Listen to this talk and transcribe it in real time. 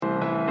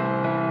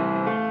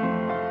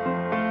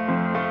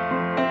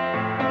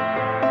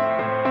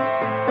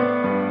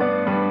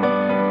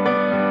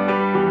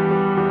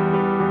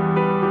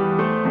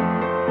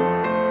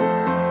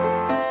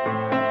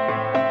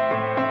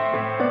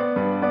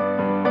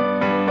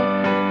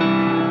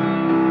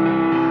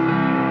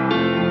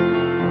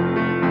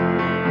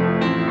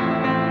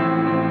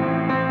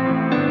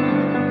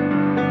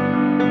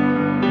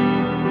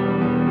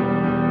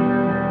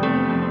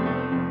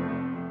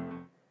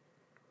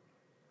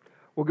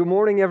Good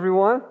morning,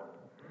 everyone.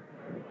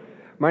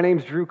 My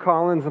name's Drew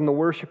Collins. I'm the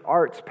worship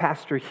arts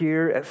pastor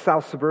here at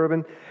South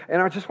Suburban.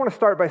 And I just want to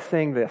start by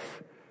saying this.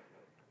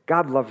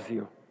 God loves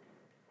you.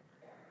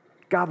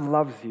 God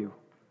loves you.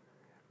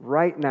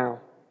 Right now,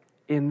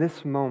 in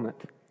this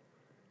moment.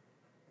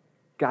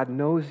 God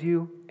knows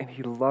you and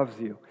He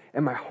loves you.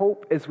 And my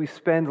hope as we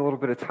spend a little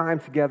bit of time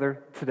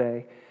together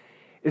today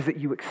is that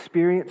you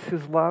experience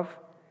His love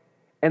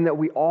and that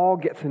we all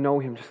get to know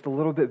Him just a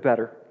little bit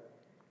better.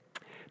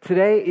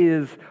 Today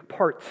is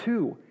part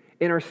 2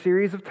 in our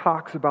series of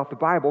talks about the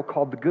Bible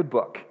called The Good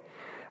Book.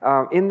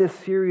 In this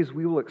series,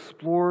 we will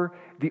explore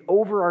the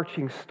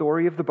overarching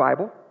story of the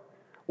Bible.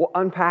 We'll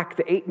unpack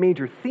the 8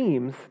 major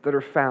themes that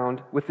are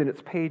found within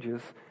its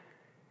pages,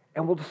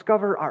 and we'll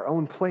discover our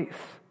own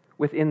place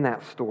within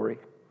that story.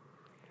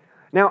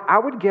 Now, I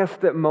would guess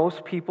that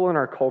most people in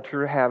our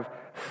culture have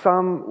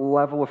some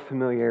level of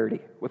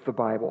familiarity with the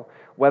Bible,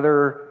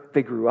 whether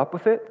they grew up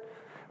with it,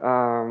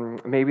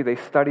 maybe they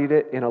studied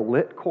it in a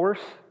lit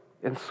course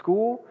in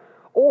school,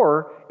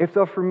 or if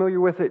they're familiar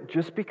with it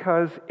just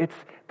because it's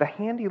the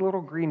handy little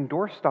green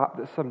doorstop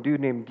that some dude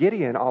named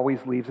Gideon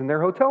always leaves in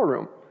their hotel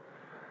room,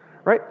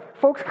 right?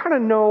 Folks kind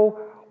of know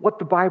what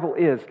the Bible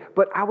is,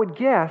 but I would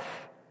guess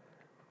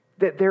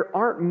that there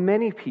aren't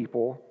many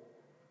people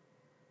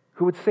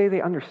who would say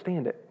they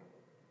understand it.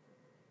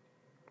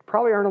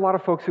 Probably aren't a lot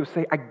of folks who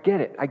say, I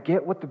get it. I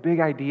get what the big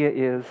idea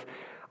is.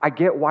 I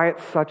get why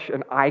it's such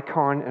an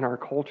icon in our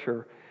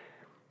culture.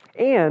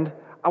 And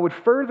I would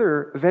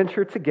further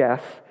venture to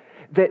guess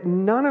that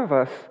none of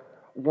us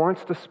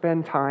wants to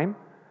spend time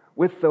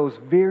with those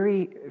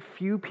very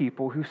few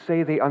people who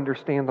say they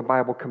understand the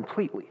Bible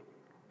completely.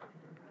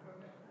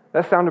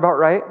 That sound about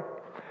right?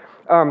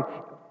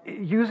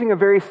 Using a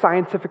very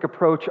scientific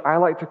approach I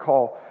like to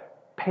call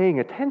paying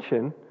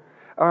attention,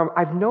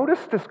 I've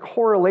noticed this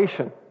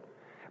correlation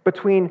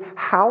between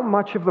how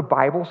much of the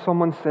Bible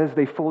someone says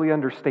they fully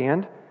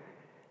understand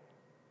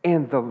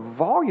and the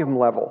volume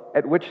level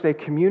at which they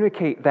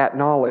communicate that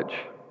knowledge.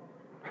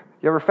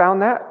 You ever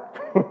found that?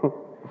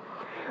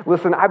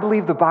 Listen, I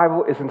believe the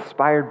Bible is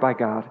inspired by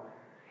God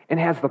and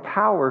has the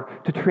power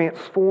to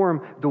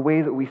transform the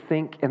way that we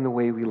think and the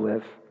way we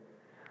live.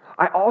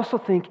 I also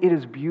think it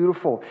is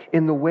beautiful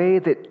in the way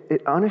that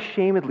it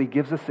unashamedly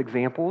gives us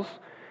examples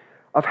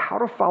of how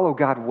to follow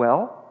God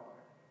well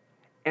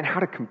and how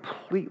to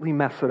completely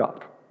mess it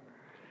up.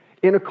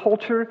 In a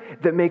culture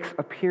that makes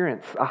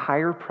appearance a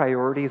higher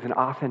priority than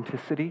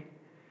authenticity,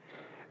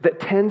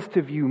 that tends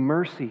to view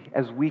mercy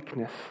as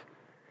weakness,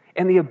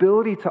 and the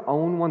ability to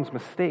own one's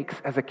mistakes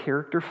as a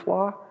character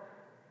flaw,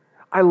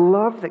 I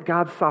love that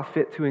God saw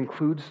fit to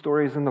include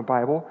stories in the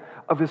Bible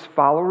of His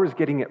followers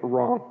getting it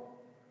wrong.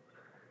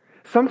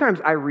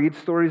 Sometimes I read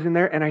stories in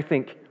there and I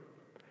think,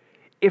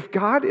 if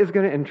God is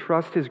going to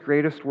entrust His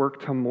greatest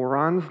work to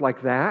morons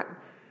like that,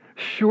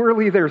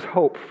 surely there's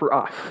hope for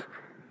us.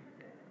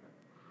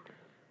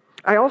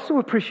 I also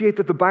appreciate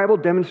that the Bible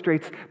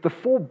demonstrates the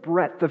full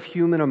breadth of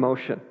human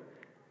emotion.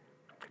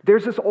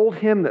 There's this old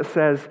hymn that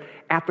says,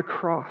 at the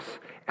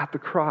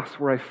cross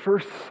where I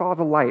first saw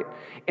the light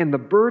and the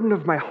burden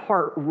of my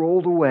heart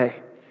rolled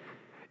away.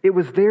 It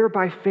was there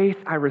by faith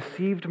I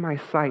received my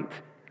sight.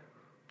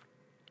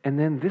 And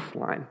then this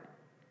line,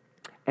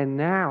 and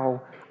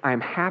now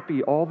I'm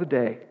happy all the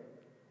day.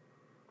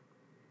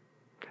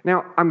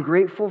 Now, I'm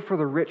grateful for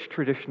the rich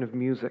tradition of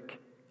music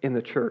in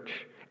the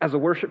church. As a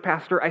worship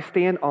pastor, I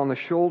stand on the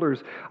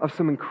shoulders of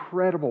some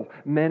incredible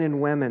men and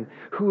women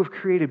who have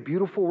created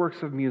beautiful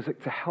works of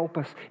music to help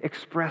us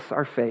express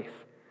our faith.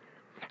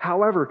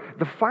 However,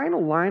 the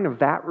final line of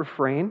that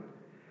refrain,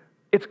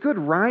 it's good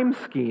rhyme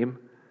scheme,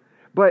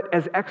 but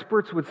as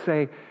experts would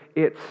say,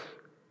 it's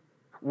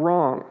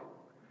wrong.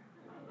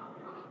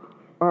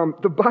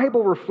 The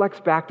Bible reflects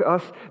back to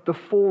us the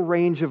full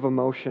range of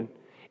emotion.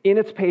 In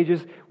its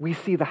pages, we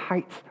see the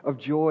heights of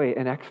joy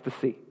and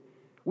ecstasy.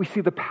 We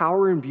see the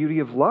power and beauty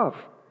of love.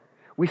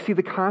 We see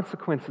the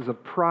consequences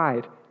of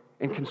pride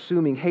and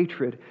consuming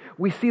hatred.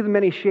 We see the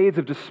many shades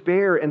of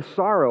despair and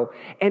sorrow.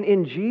 And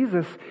in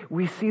Jesus,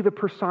 we see the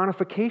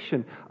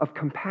personification of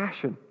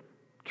compassion,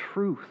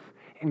 truth,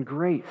 and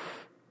grace.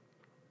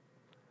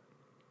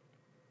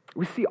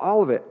 We see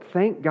all of it,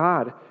 thank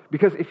God.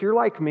 Because if you're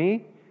like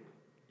me,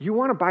 you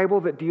want a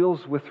Bible that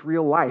deals with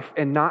real life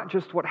and not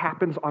just what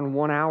happens on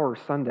 1-hour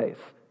Sundays,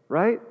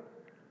 right?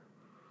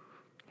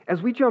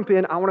 As we jump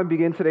in, I want to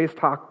begin today's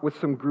talk with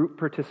some group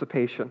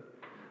participation.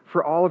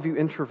 For all of you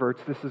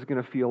introverts, this is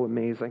going to feel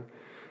amazing.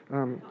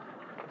 I'm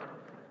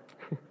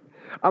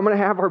going to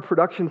have our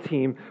production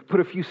team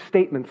put a few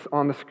statements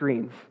on the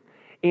screens.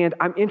 And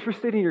I'm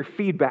interested in your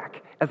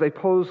feedback as I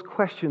pose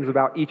questions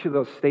about each of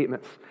those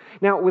statements.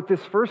 Now, with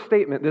this first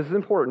statement, this is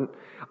important,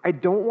 I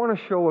don't want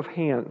a show of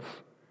hands,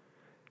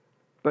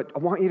 but I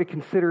want you to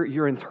consider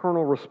your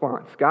internal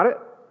response. Got it?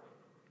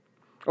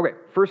 Okay,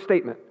 first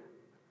statement.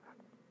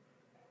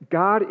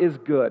 God is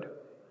good.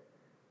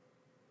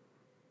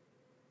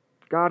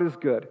 God is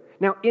good.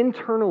 Now,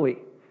 internally,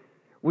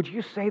 would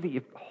you say that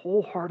you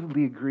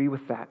wholeheartedly agree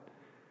with that?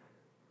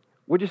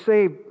 Would you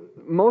say,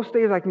 most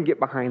days I can get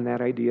behind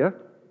that idea?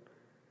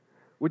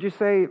 Would you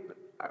say,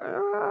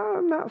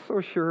 I'm not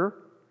so sure?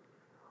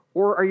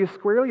 Or are you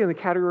squarely in the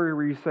category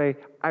where you say,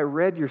 I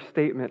read your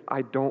statement,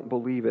 I don't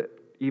believe it,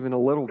 even a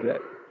little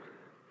bit?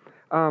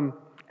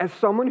 As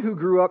someone who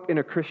grew up in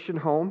a Christian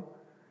home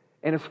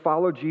and has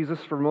followed Jesus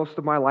for most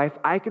of my life,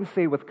 I can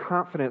say with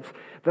confidence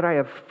that I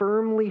have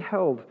firmly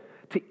held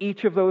to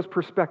each of those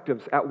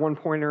perspectives at one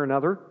point or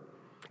another,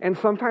 and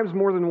sometimes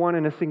more than one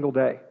in a single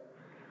day.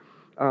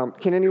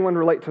 Can anyone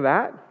relate to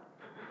that?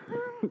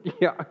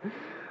 Yeah.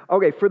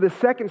 Okay, for the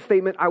second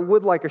statement, I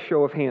would like a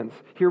show of hands.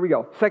 Here we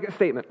go. Second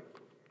statement.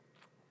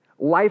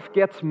 Life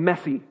gets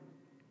messy.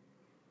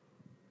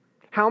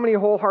 How many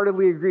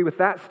wholeheartedly agree with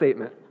that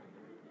statement?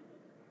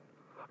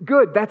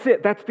 Good, that's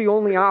it. That's the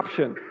only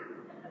option.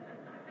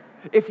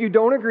 If you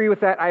don't agree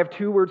with that, I have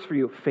two words for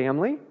you.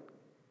 Family,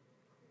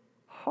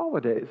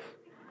 holidays.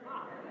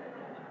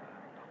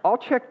 I'll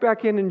check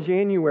back in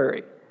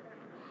January.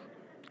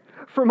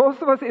 For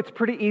most of us, it's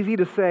pretty easy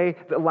to say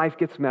that life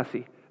gets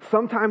messy.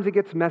 Sometimes it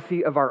gets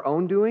messy of our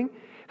own doing.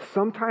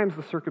 Sometimes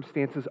the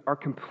circumstances are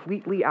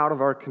completely out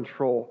of our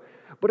control.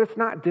 But it's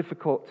not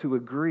difficult to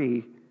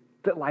agree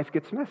that life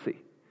gets messy.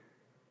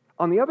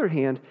 On the other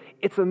hand,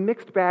 it's a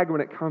mixed bag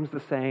when it comes to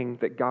saying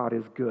that God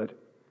is good.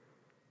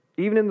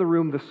 Even in the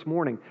room this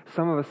morning,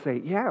 some of us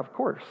say, yeah, of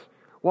course.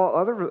 While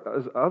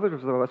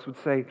others of us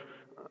would say,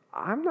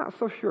 I'm not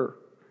so sure.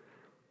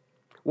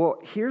 Well,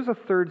 here's a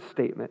third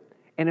statement,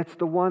 and it's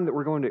the one that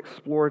we're going to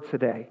explore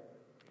today.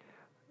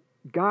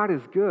 God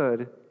is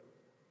good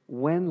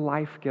when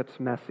life gets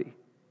messy.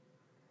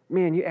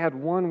 Man, you add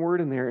one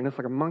word in there, and it's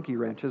like a monkey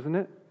wrench, isn't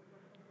it?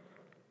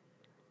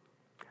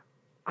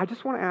 I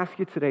just want to ask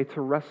you today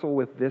to wrestle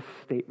with this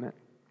statement.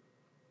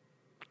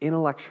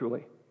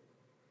 Intellectually,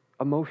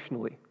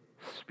 emotionally,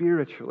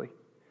 spiritually.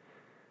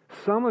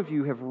 Some of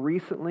you have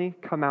recently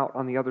come out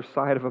on the other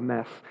side of a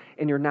mess,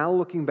 and you're now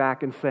looking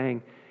back and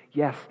saying,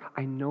 yes,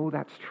 I know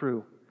that's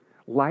true.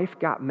 Life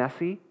got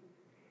messy,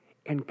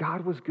 and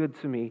God was good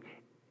to me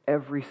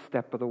every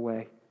step of the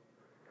way.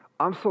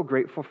 I'm so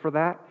grateful for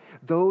that.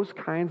 Those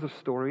kinds of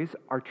stories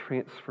are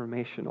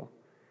transformational.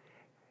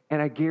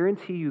 And I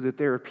guarantee you that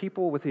there are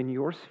people within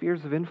your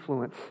spheres of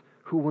influence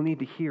who will need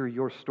to hear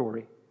your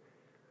story.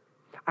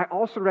 I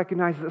also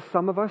recognize that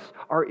some of us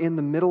are in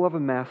the middle of a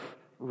mess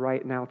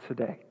right now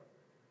today.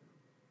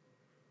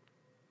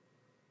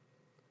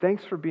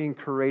 Thanks for being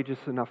courageous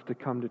enough to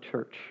come to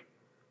church.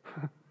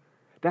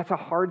 That's a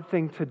hard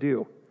thing to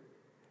do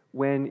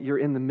when you're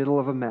in the middle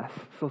of a mess.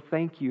 So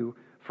thank you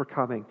for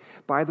coming.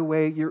 By the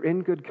way, you're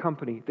in good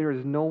company. There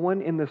is no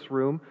one in this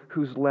room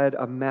who's led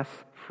a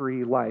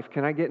mess-free life.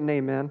 Can I get an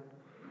amen?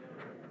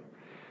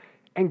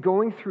 And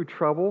going through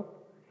trouble,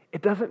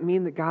 it doesn't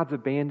mean that God's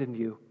abandoned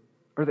you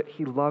or that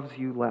He loves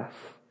you less.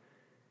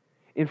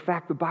 In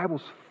fact, the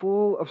Bible's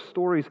full of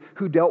stories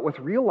who dealt with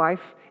real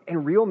life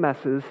and real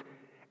messes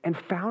and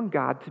found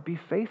God to be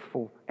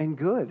faithful and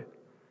good.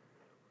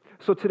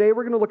 So today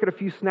we're going to look at a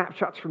few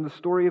snapshots from the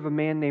story of a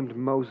man named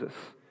Moses.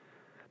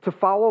 To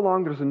follow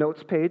along, there's a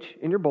notes page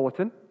in your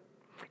bulletin.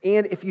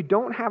 And if you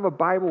don't have a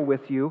Bible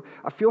with you,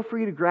 feel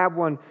free to grab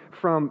one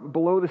from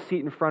below the seat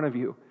in front of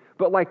you.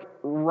 But like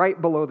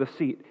right below the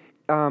seat.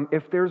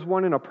 If there's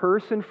one in a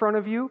purse in front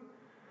of you,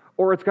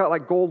 or it's got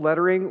like gold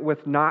lettering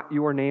with not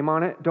your name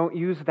on it, don't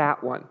use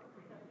that one.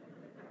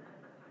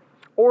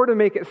 Or to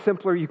make it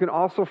simpler, you can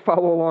also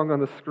follow along on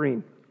the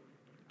screen.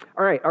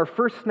 All right, our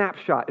first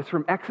snapshot is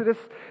from Exodus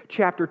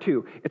chapter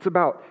 2. It's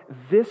about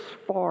this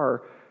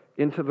far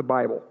into the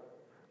Bible.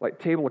 Like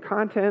table of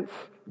contents,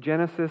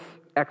 Genesis,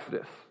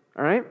 Exodus.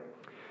 All right?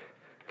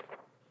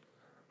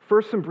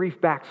 First, some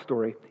brief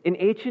backstory. In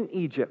ancient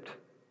Egypt,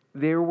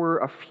 there were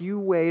a few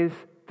ways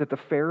that the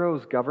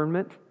Pharaoh's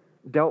government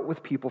dealt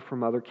with people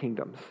from other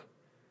kingdoms.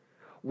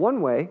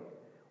 One way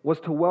was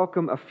to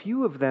welcome a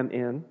few of them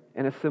in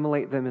and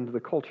assimilate them into the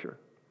culture.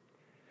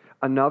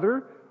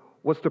 Another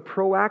was to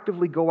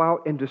proactively go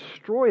out and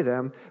destroy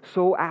them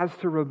so as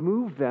to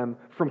remove them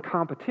from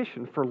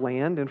competition for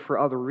land and for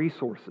other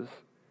resources.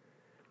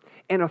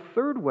 And a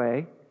third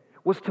way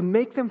was to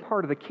make them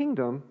part of the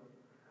kingdom,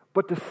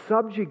 but to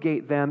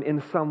subjugate them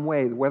in some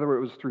way, whether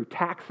it was through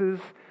taxes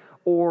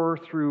or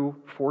through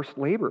forced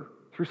labor,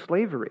 through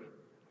slavery.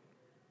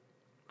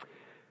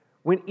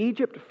 When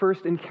Egypt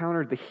first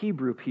encountered the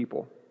Hebrew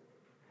people,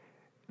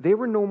 they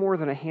were no more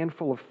than a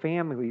handful of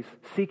families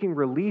seeking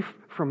relief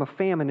from a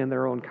famine in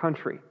their own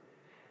country.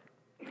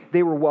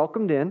 They were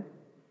welcomed in,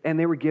 and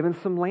they were given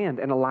some land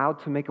and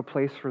allowed to make a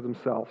place for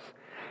themselves.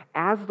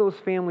 As those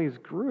families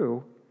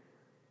grew,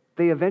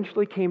 they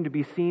eventually came to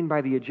be seen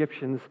by the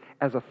Egyptians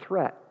as a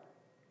threat,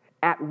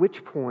 at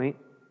which point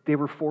they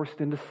were forced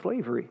into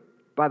slavery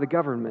by the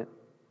government.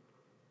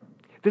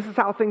 This is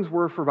how things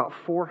were for about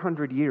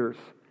 400 years.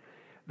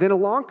 Then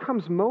along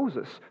comes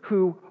Moses,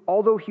 who,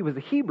 although he was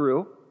a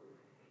Hebrew,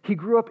 he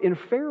grew up in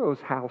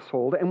Pharaoh's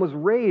household and was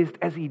raised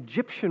as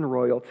Egyptian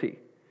royalty.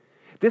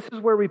 This is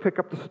where we pick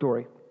up the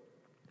story.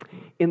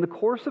 In the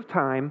course of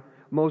time,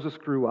 Moses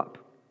grew up.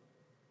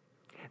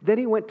 Then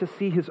he went to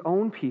see his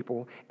own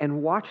people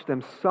and watched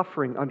them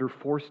suffering under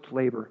forced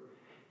labor.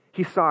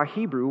 He saw a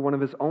Hebrew, one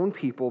of his own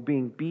people,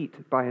 being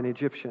beat by an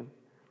Egyptian.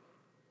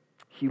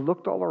 He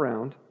looked all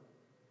around,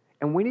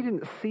 and when he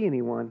didn't see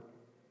anyone,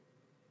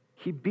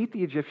 he beat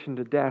the Egyptian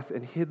to death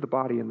and hid the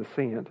body in the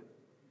sand.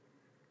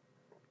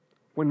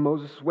 When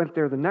Moses went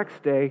there the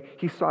next day,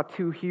 he saw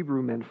 2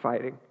 Hebrew men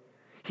fighting.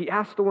 He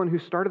asked the one who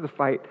started the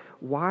fight,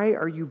 "Why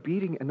are you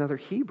beating another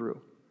Hebrew?"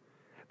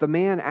 The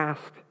man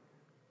asked,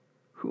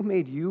 "Who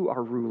made you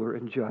our ruler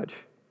and judge?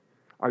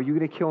 Are you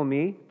going to kill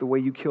me the way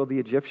you killed the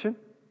Egyptian?"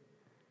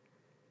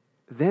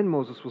 Then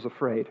Moses was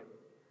afraid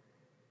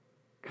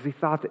because he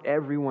thought that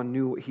everyone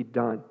knew what he'd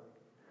done.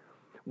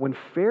 When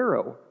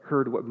Pharaoh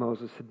heard what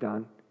Moses had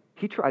done,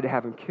 he tried to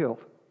have him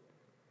killed.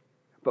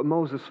 But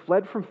Moses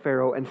fled from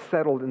Pharaoh and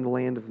settled in the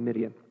land of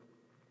Midian.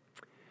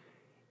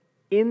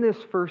 In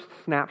this first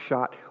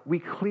snapshot, we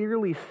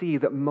clearly see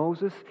that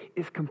Moses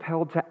is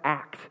compelled to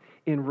act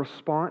in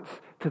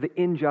response to the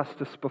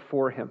injustice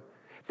before him.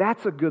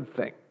 That's a good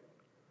thing.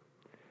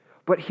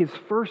 But his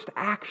first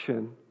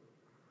action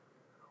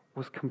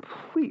was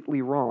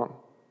completely wrong.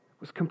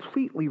 Was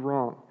completely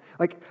wrong.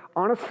 Like,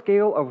 on a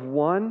scale of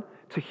 1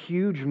 to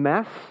huge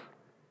mess,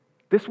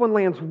 this one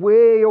lands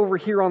way over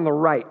here on the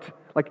right.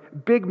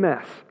 Like, big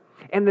mess.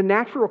 And the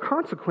natural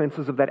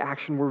consequences of that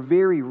action were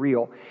very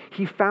real.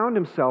 He found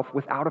himself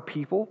without a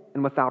people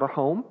and without a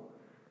home,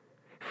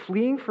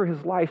 fleeing for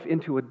his life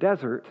into a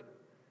desert,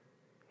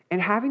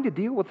 and having to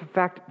deal with the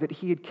fact that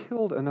he had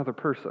killed another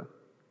person.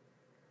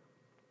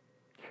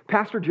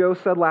 Pastor Joe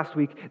said last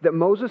week that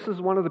Moses is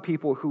one of the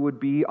people who would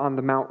be on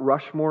the Mount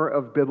Rushmore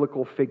of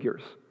biblical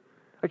figures.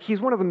 Like,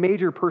 he's one of the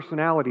major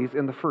personalities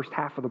in the first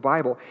half of the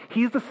Bible.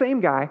 He's the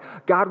same guy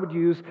God would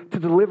use to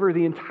deliver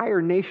the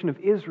entire nation of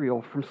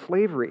Israel from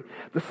slavery.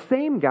 The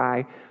same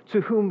guy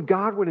to whom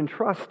God would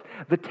entrust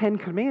the 10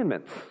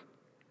 Commandments.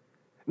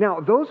 Now,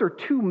 those are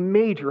 2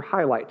 major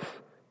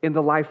highlights in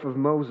the life of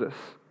Moses.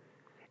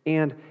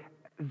 And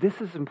this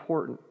is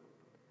important.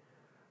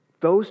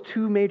 Those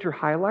 2 major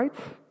highlights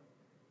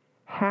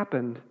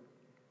happened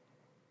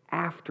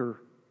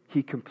after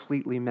he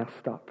completely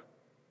messed up.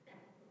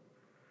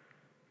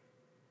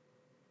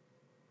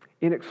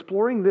 In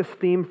exploring this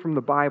theme from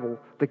the Bible,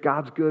 that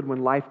God's good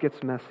when life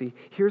gets messy,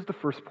 here's the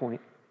first point.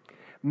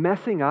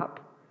 Messing up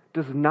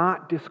does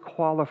not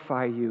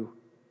disqualify you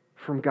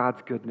from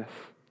God's goodness.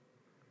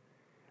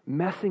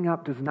 Messing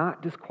up does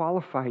not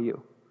disqualify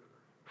you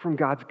from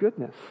God's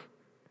goodness.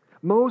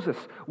 Moses,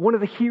 one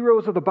of the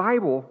heroes of the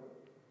Bible,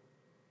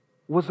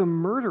 was a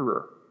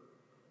murderer.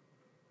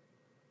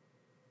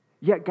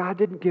 Yet God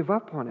didn't give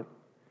up on him,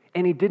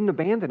 and he didn't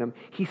abandon him.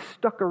 He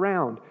stuck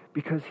around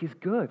because he's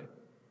good.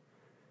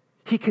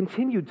 He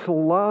continued to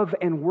love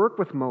and work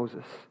with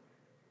Moses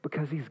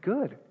because he's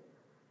good.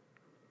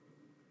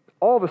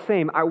 All the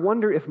same, I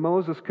wonder if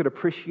Moses could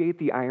appreciate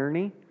the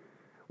irony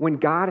when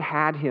God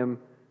had him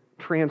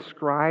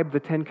transcribe the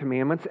 10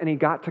 Commandments and he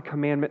got to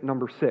commandment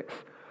number 6.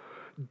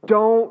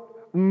 Don't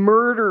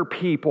murder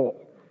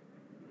people.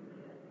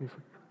 He's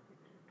like,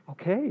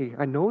 okay,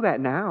 I know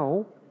that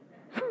now.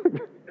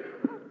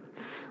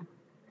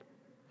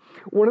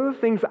 One of the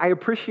things I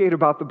appreciate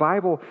about the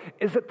Bible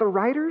is that the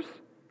writers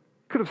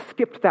could have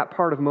skipped that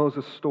part of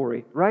Moses'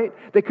 story, right?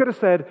 They could have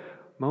said,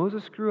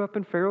 Moses grew up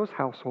in Pharaoh's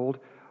household,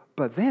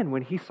 but then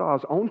when he saw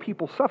his own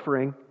people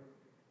suffering,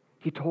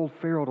 he told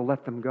Pharaoh to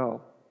let them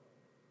go.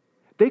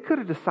 They could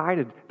have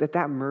decided that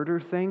that murder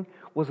thing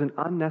was an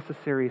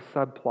unnecessary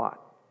subplot,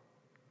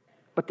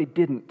 but they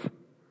didn't.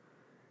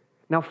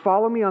 Now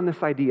follow me on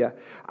this idea.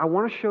 I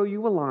want to show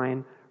you a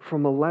line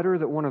from a letter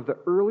that one of the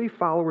early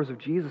followers of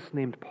Jesus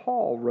named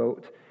Paul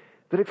wrote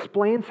that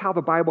explains how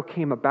the Bible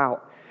came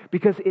about,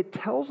 because it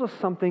tells us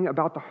something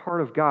about the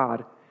heart of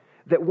God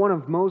that one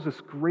of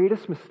Moses'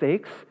 greatest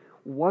mistakes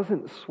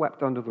wasn't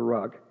swept under the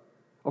rug.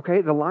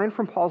 Okay, the line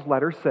from Paul's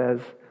letter says,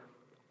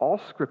 all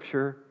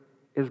Scripture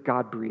is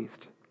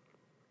God-breathed.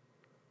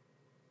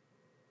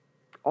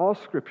 All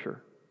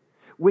Scripture,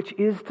 which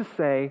is to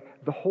say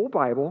the whole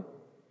Bible,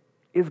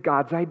 is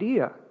God's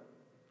idea.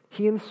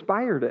 He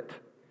inspired it.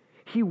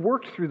 He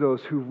worked through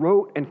those who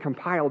wrote and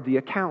compiled the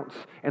accounts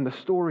and the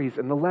stories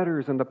and the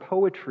letters and the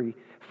poetry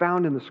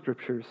found in the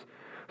Scriptures.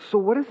 So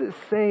what does it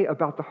say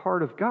about the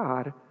heart of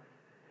God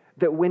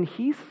that when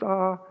he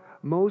saw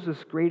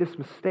Moses' greatest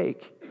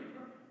mistake,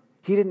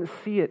 he didn't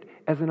see it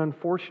as an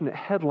unfortunate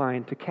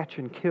headline to catch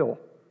and kill,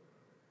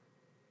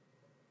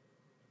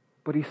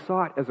 but he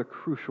saw it as a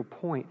crucial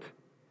point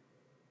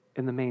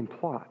in the main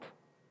plot?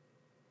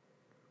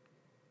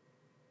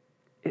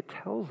 It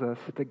tells us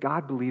that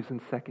God believes in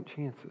second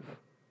chances.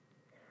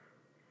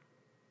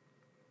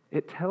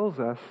 It tells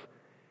us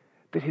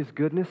that his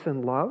goodness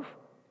and love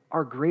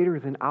are greater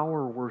than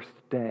our worst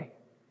day.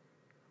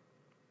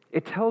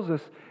 It tells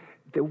us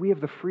that we have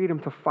the freedom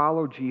to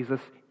follow Jesus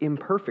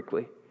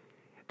imperfectly,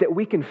 that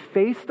we can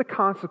face the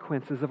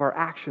consequences of our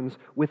actions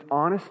with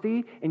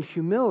honesty and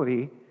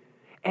humility,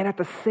 and at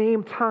the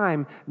same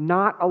time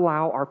not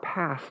allow our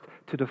past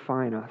to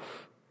define us.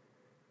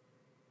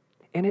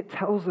 And it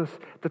tells us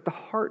that the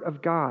heart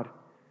of God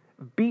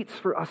beats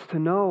for us to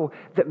know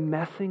that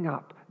messing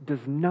up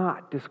does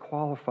not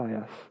disqualify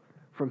us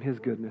from his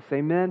goodness.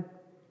 Amen?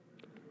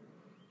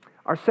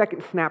 Our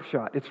second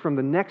snapshot, it's from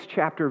the next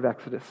chapter of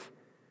Exodus.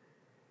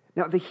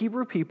 Now, the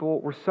Hebrew people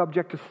were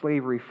subject to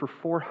slavery for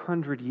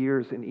 400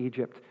 years in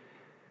Egypt.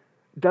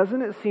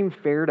 Doesn't it seem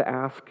fair to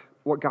ask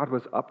what God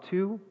was up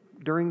to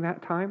during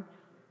that time?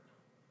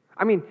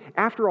 I mean,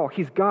 after all,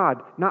 he's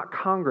God, not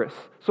Congress,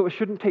 so it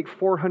shouldn't take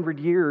 400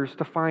 years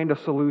to find a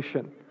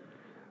solution,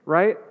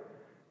 right?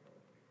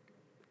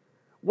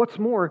 What's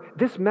more,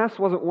 this mess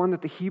wasn't one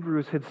that the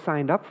Hebrews had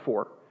signed up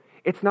for.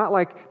 It's not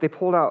like they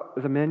pulled out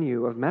the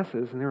menu of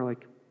messes and they were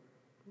like,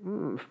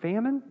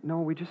 famine?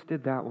 No, we just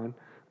did that one.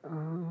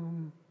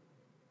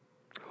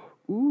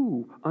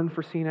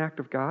 Unforeseen act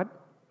of God?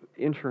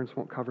 Insurance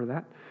won't cover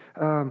that.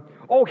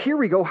 Here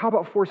we go. How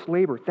about forced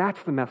labor?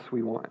 That's the mess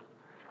we want.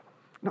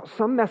 Now,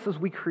 some messes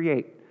we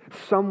create,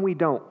 some we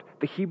don't.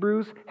 The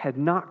Hebrews had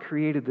not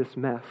created this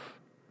mess.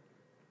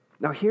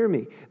 Now, hear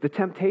me. The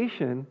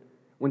temptation,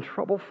 when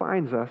trouble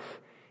finds us,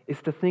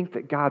 is to think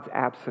that God's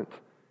absent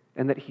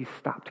and that he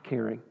stopped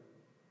caring.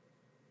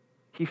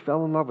 He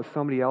fell in love with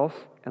somebody else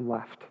and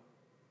left.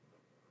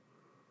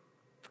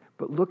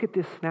 But look at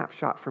this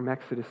snapshot from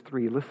Exodus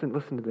 3. Listen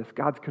to this.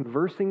 God's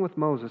conversing with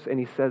Moses, and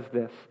he says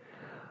this,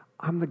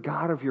 I'm the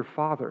God of your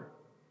father,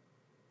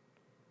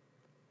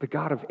 the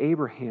God of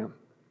Abraham,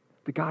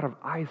 the God of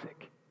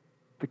Isaac,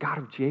 the God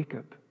of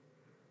Jacob.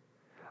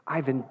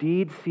 I've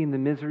indeed seen the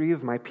misery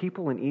of my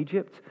people in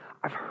Egypt.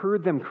 I've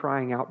heard them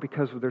crying out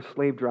because of their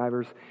slave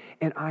drivers,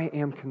 and I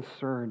am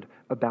concerned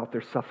about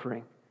their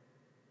suffering.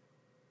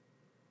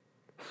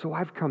 So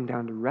I've come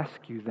down to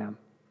rescue them.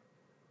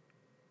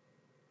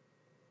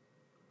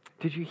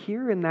 Did you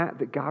hear in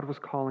that God was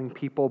calling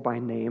people by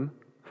name?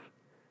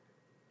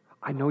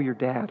 I know your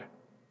dad.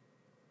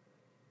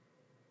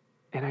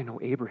 And I know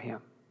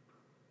Abraham.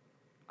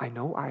 I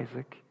know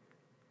Isaac.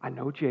 I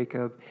know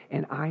Jacob.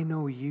 And I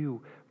know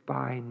you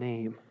by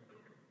name.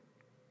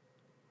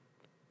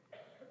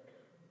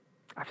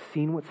 I've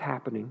seen what's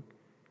happening.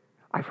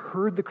 I've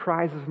heard the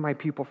cries of my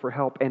people for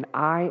help, and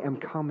I am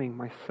coming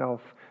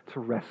myself to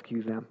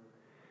rescue them.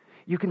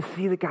 You can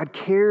see that God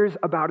cares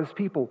about his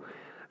people.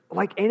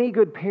 Like any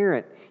good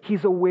parent,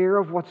 he's aware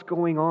of what's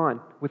going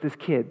on with his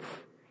kids.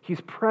 He's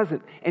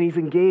present and he's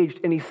engaged,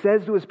 and he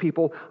says to his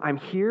people, I'm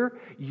here.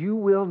 You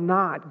will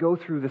not go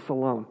through this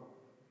alone.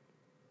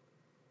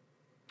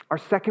 Our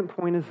second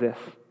point is this.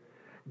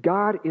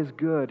 God is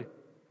good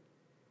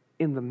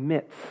in the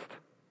midst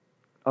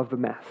of the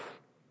mess.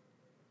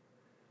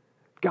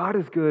 God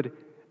is good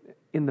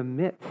in the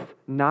midst,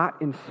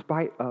 not in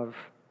spite of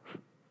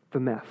the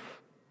mess.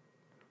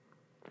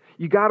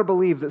 You got to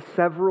believe that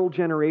several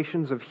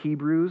generations of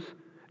Hebrews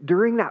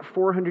during that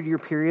 400-year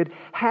period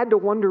had to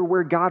wonder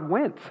where God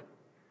went.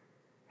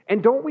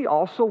 And don't we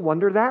also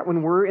wonder that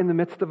when we're in the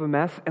midst of a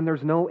mess and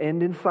there's no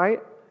end in sight?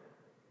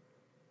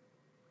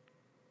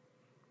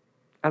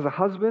 As a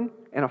husband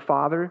and a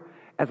father,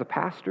 as a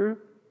pastor,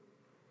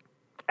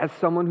 as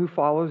someone who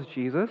follows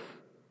Jesus,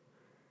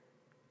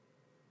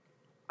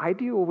 I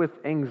deal with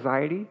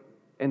anxiety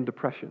and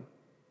depression.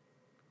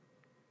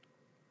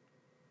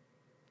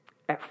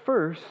 At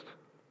first,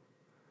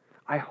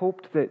 I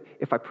hoped that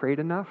if I prayed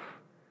enough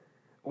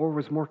or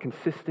was more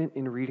consistent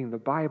in reading the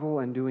Bible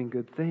and doing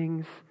good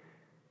things,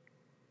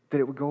 that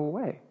it would go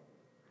away.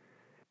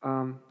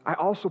 I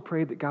also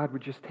prayed that God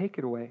would just take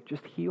it away,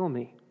 just heal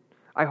me.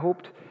 I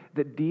hoped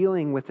that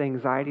dealing with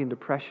anxiety and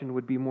depression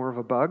would be more of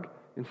a bug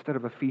instead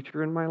of a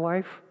feature in my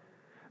life,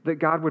 that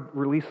God would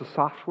release a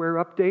software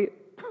update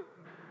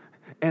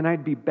and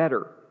I'd be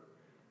better.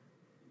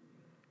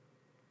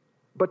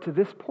 But to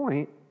this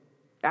point,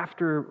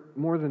 after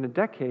more than a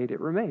decade, it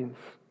remains.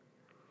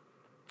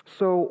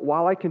 So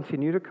while I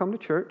continue to come to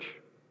church,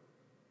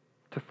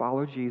 to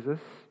follow Jesus,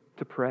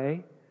 to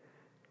pray,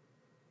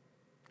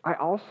 I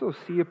also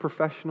see a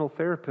professional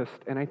therapist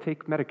and I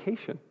take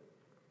medication.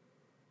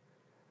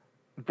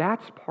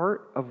 That's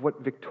part of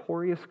what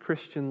victorious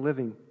Christian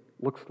living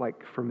looks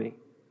like for me.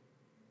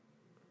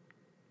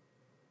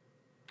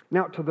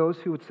 Now, to those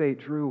who would say,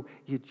 Drew,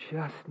 you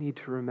just need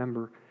to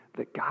remember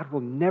that God will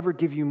never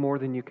give you more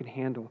than you can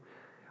handle,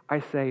 I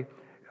say,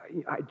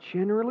 I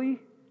generally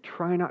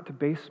try not to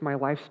base my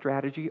life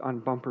strategy on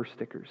bumper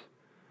stickers.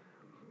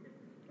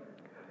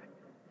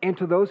 And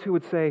to those who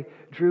would say,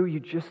 Drew, you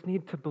just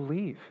need to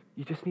believe.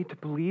 You just need to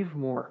believe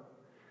more.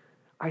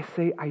 I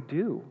say, I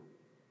do.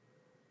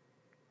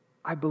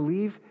 I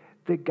believe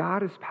that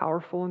God is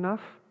powerful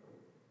enough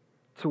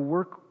to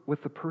work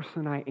with the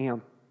person I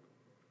am,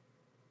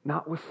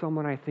 not with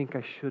someone I think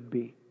I should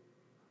be.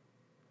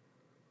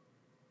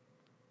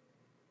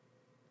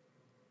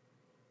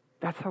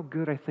 That's how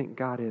good I think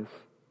God is.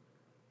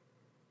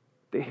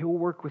 That He'll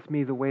work with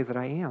me the way that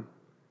I am,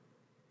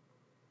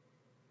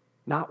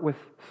 not with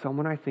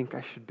someone I think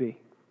I should be.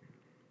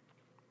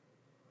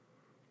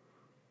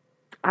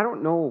 I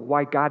don't know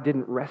why God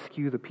didn't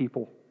rescue the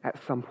people at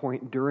some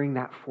point during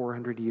that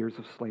 400 years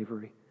of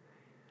slavery.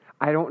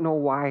 I don't know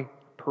why,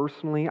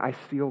 personally, I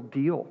still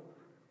deal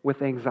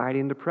with anxiety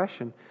and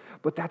depression.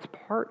 But that's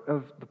part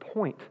of the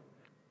point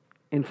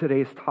in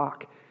today's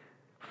talk.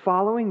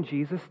 Following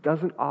Jesus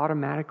doesn't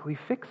automatically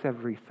fix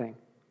everything.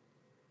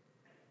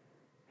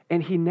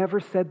 And he never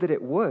said that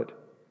it would.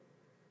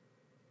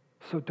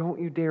 So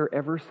don't you dare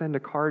ever send a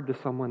card to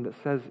someone that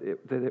says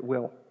that it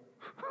will.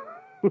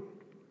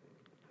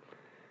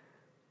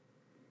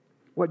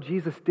 What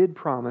Jesus did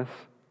promise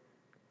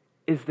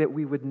is that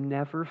we would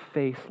never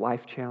face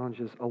life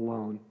challenges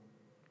alone.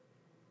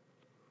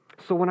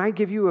 So when I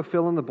give you a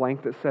fill in the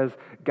blank that says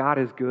God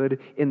is good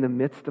in the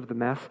midst of the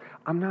mess,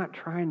 I'm not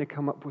trying to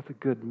come up with a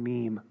good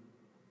meme.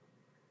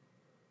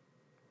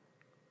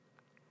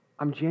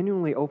 I'm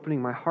genuinely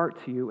opening my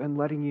heart to you and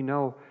letting you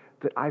know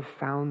that I've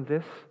found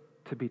this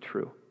to be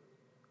true.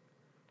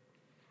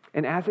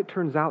 And as it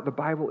turns out, the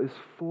Bible is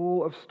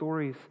full of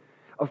stories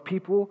of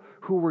people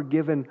who were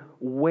given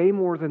way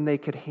more than they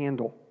could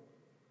handle.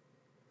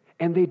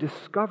 And they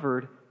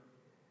discovered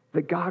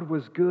that God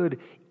was good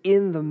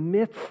in the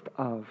midst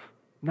of,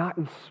 not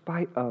in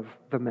spite of,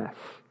 the mess.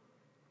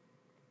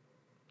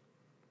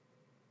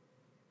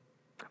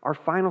 Our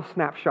final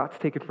snapshot's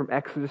taken from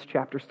Exodus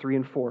chapters 3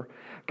 and 4.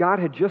 God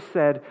had just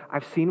said,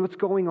 I've seen what's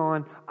going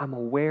on, I'm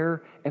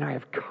aware, and I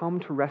have come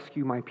to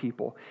rescue my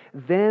people.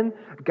 Then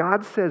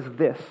God says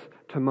this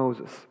to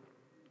Moses.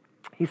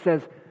 He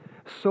says,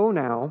 so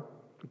now,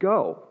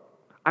 go.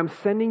 I'm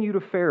sending you to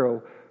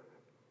Pharaoh.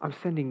 I'm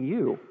sending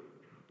you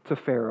to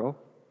Pharaoh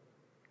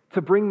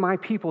to bring my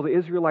people, the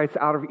Israelites,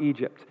 out of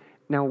Egypt.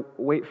 Now,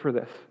 wait for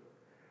this.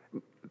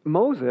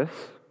 Moses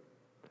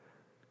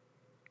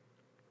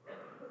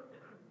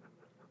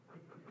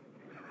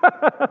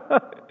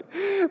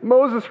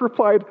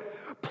replied,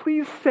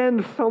 please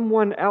send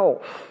someone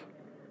else.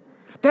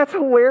 That's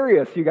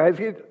hilarious, you guys.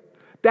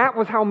 That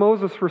was how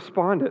Moses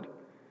responded.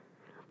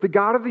 The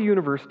God of the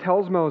universe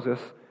tells Moses,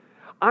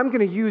 I'm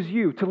going to use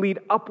you to lead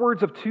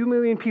upwards of 2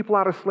 million people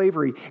out of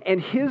slavery. And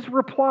his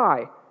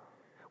reply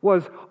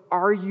was,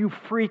 are you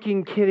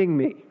freaking kidding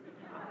me?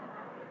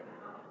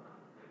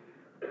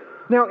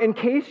 Now, in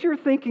case you're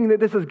thinking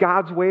that this is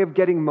God's way of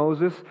getting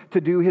Moses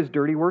to do his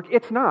dirty work,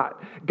 it's not.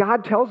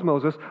 God tells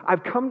Moses,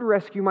 I've come to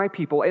rescue my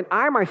people, and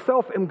I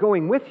myself am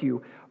going with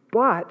you,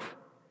 but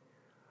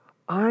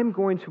I'm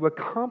going to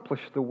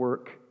accomplish the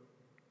work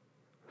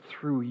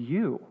through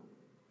you.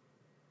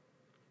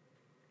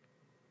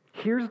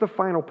 Here's the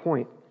final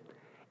point.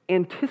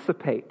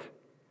 Anticipate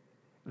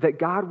that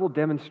God will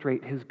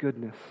demonstrate his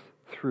goodness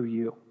through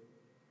you.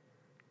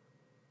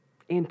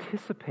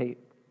 Anticipate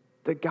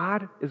that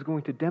God is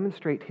going to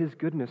demonstrate his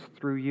goodness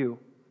through you.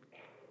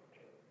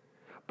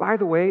 By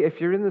the way,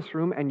 if you're in this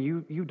room and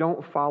you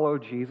don't follow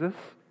Jesus,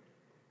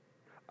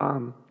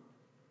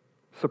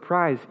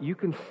 surprise, you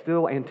can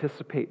still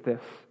anticipate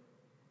this.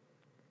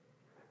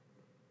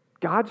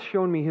 God's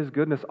shown me his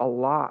goodness a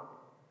lot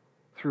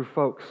through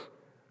folks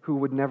who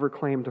would never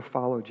claim to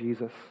follow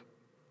Jesus.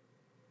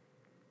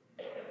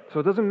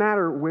 So it doesn't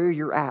matter where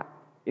you're at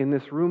in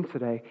this room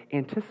today,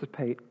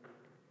 anticipate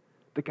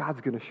that God's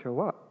going to show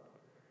up.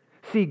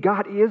 See,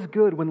 God is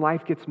good when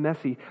life gets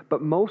messy,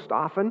 but most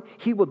often,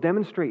 he will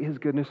demonstrate his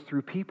goodness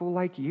through people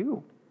like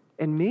you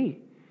and me.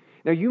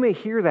 Now, you may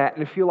hear that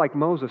and feel like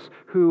Moses,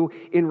 who,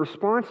 in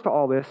response to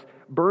all this,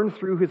 burned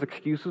through his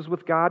excuses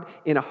with God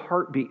in a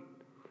heartbeat.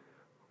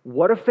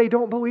 What if they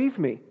don't believe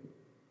me?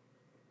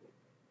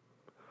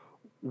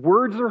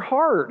 Words are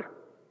hard.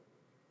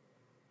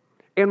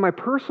 And my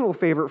personal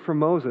favorite from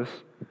Moses,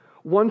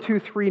 1, 2,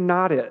 3,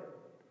 not it.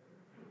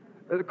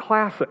 A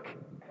classic.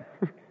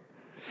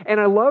 And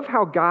I love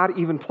how God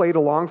even played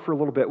along for a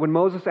little bit. When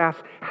Moses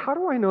asked, how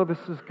do I know this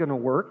is going to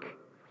work?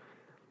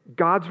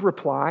 God's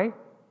reply,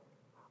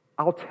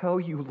 I'll tell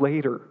you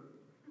later.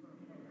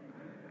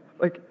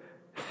 Like,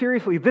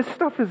 seriously, this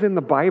stuff is in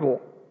the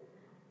Bible.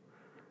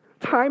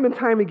 Time and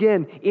time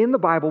again in the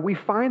Bible, we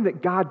find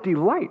that God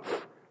delights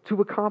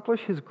to accomplish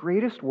his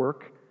greatest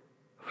work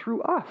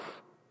through us.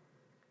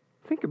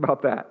 Think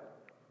about that.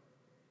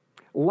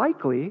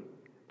 Likely,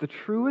 the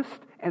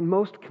truest and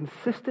most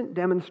consistent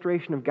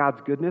demonstration of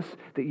God's goodness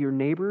that your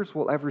neighbors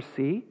will ever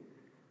see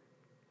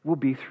will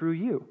be through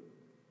you.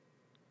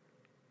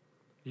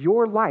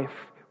 Your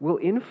life will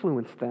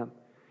influence them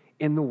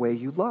in the way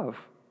you love,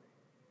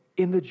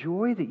 in the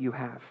joy that you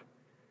have,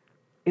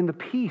 in the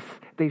peace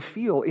they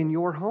feel in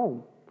your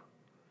home,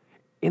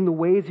 in the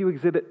ways you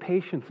exhibit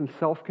patience and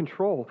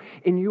self-control,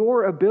 in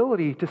your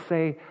ability to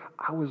say,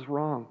 I was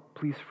wrong,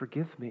 please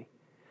forgive me,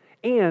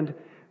 and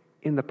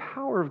in the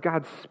power of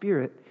God's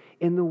Spirit,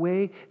 in the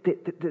way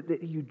that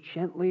you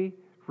gently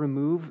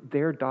remove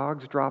their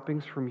dog's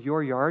droppings from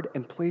your yard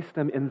and place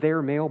them in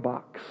their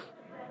mailbox.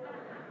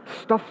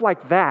 Stuff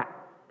like that.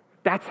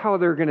 That's how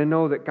they're going to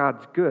know that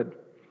God's good.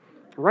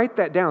 Write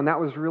that down.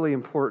 That was really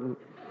important.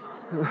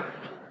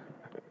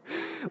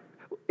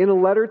 In a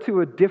letter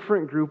to a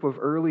different group of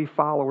early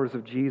followers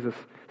of Jesus,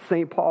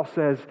 St. Paul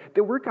says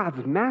that we're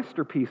God's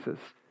masterpieces,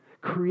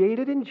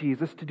 created in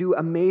Jesus to do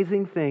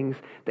amazing things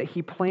that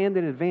he planned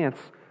in advance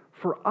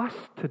for us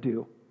to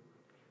do.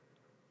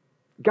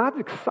 God's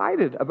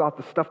excited about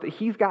the stuff that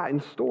he's got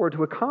in store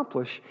to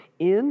accomplish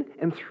in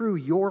and through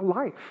your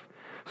life.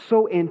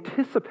 So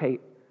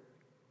anticipate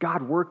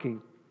God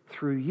working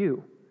through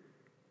you.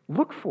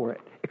 Look for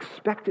it.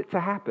 Expect it to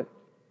happen.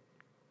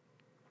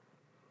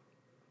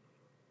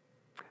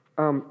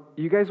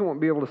 You guys won't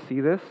be able to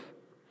see this.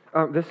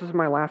 This is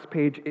my last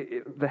page.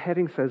 The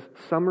heading says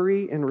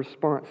Summary and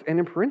Response. And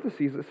in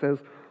parentheses it says,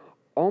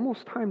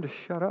 almost time to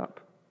shut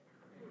up.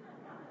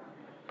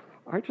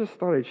 I just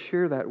thought I'd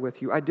share that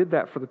with you. I did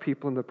that for the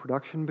people in the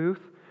production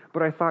booth,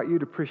 but I thought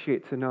you'd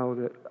appreciate to know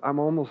that I'm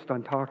almost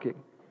done talking.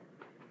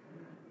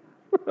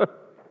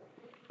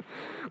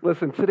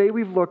 Listen, today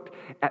we've looked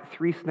at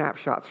 3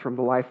 snapshots from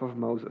the life of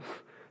Moses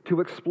to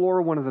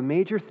explore one of the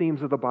major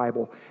themes of the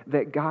Bible,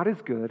 that God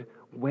is good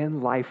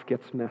when life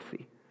gets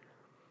messy.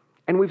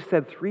 And we've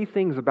said 3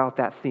 things about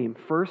that theme.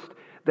 First,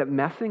 that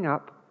messing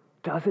up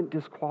doesn't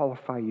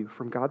disqualify you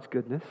from God's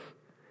goodness.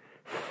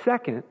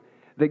 Second,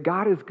 that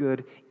God is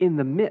good in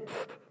the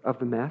midst of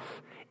the mess.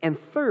 And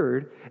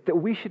third, that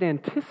we should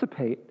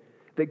anticipate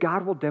that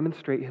God will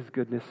demonstrate his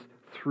goodness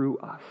through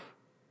us.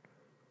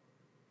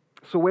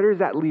 So where does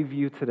that leave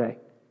you today?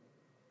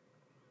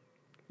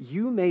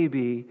 You may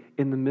be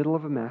in the middle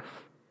of a mess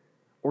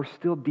or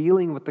still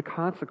dealing with the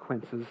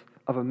consequences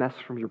of a mess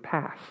from your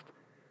past.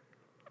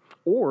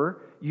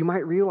 Or you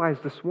might realize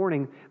this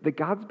morning that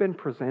God's been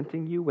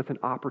presenting you with an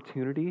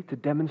opportunity to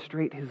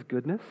demonstrate his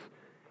goodness,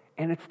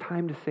 and it's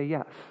time to say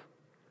yes.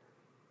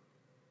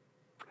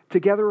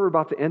 Together, we're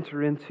about to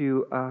enter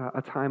into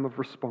a time of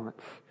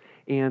response.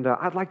 And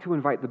I'd like to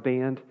invite the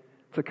band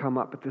to come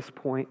up at this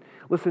point.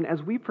 Listen,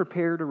 as we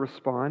prepare to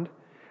respond,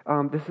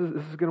 this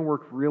is going to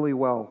work really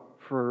well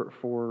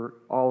for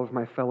all of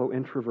my fellow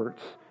introverts.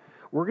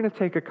 We're going to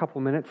take a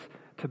couple minutes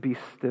to be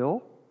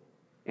still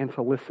and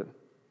to listen.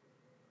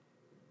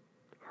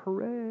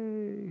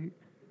 Hooray!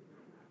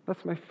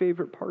 That's my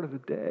favorite part of the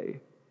day.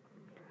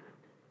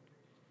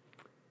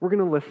 We're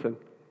going to listen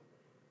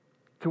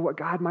to what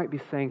God might be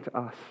saying to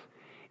us.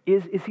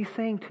 Is he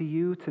saying to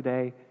you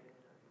today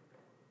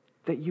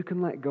that you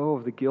can let go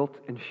of the guilt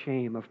and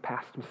shame of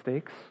past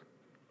mistakes?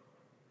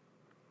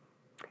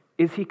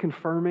 Is he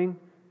confirming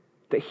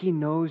that he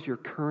knows your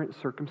current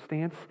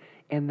circumstance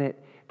and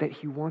that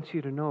he wants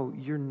you to know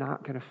you're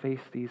not going to face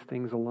these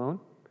things alone?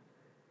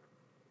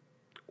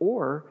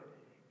 Or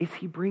is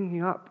he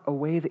bringing up a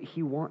way that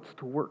he wants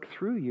to work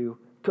through you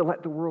to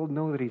let the world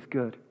know that he's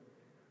good?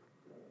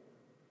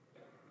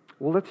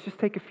 Well, let's just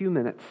take a few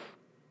minutes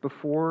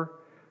before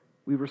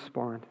we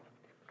respond,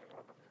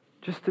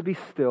 just to be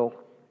still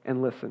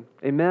and listen.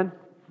 Amen?